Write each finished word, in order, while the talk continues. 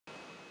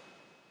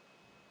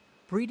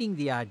Breeding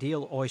the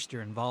ideal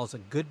oyster involves a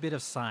good bit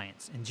of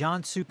science, and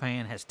John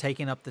Supan has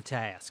taken up the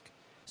task.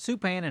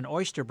 Supan, an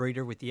oyster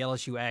breeder with the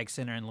LSU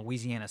AgCenter and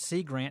Louisiana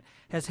Sea Grant,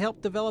 has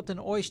helped develop an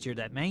oyster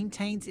that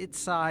maintains its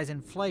size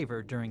and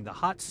flavor during the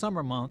hot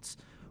summer months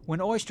when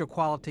oyster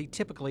quality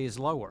typically is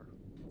lower.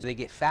 They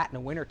get fat in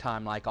the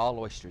wintertime like all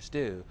oysters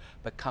do,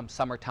 but come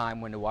summertime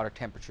when the water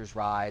temperatures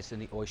rise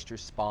and the oysters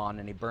spawn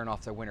and they burn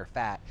off their winter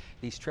fat,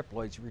 these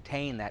triploids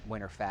retain that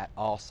winter fat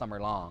all summer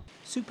long.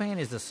 Supan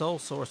is the sole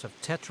source of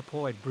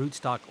tetraploid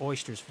broodstock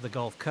oysters for the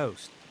Gulf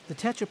Coast. The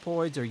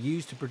tetraploids are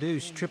used to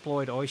produce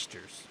triploid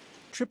oysters.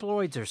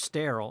 Triploids are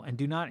sterile and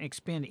do not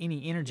expend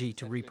any energy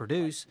to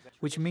reproduce,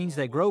 which means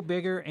they grow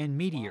bigger and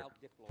meatier.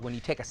 When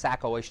you take a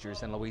sack of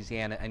oysters in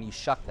Louisiana and you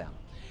shuck them,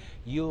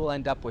 you'll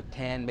end up with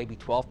 10, maybe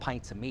 12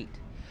 pints of meat.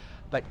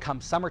 But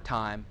come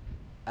summertime,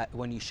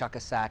 when you shuck a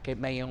sack, it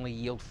may only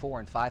yield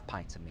 4 and 5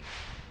 pints of meat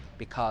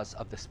because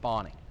of the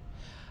spawning.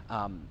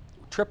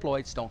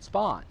 Triploids don't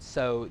spawn,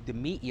 so the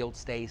meat yield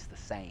stays the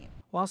same.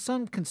 While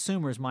some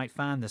consumers might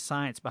find the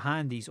science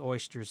behind these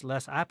oysters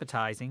less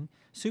appetizing,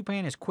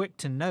 Supan is quick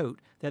to note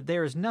that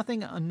there is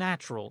nothing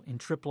unnatural in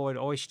triploid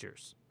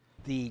oysters.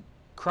 The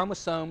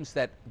chromosomes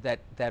that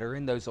are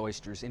in those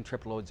oysters, in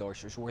triploid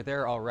oysters, were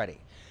there already.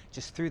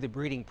 Just through the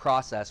breeding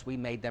process, we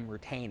made them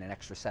retain an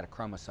extra set of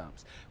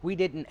chromosomes. We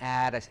didn't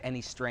add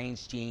any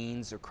strange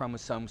genes or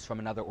chromosomes from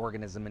another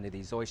organism into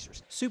these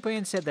oysters.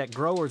 Supan said that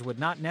growers would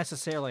not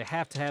necessarily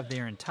have to have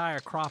their entire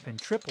crop in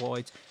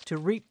triploids to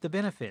reap the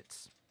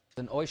benefits.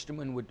 An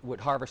oysterman would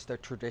harvest their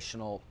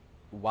traditional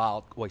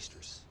wild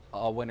oysters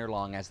all winter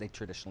long, as they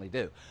traditionally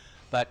do.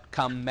 But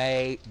come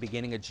May,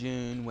 beginning of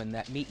June, when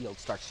that meat yield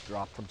starts to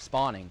drop from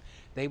spawning,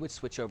 they would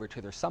switch over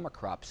to their summer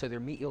crop, so their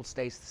meat yield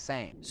stays the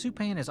same.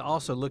 Supan is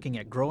also looking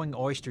at growing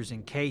oysters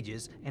in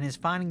cages and is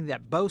finding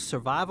that both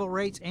survival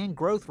rates and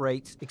growth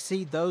rates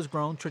exceed those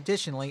grown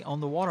traditionally on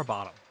the water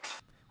bottom.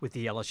 With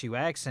the LSU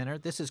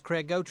AgCenter, this is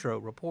Craig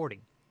Gautreaux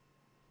reporting.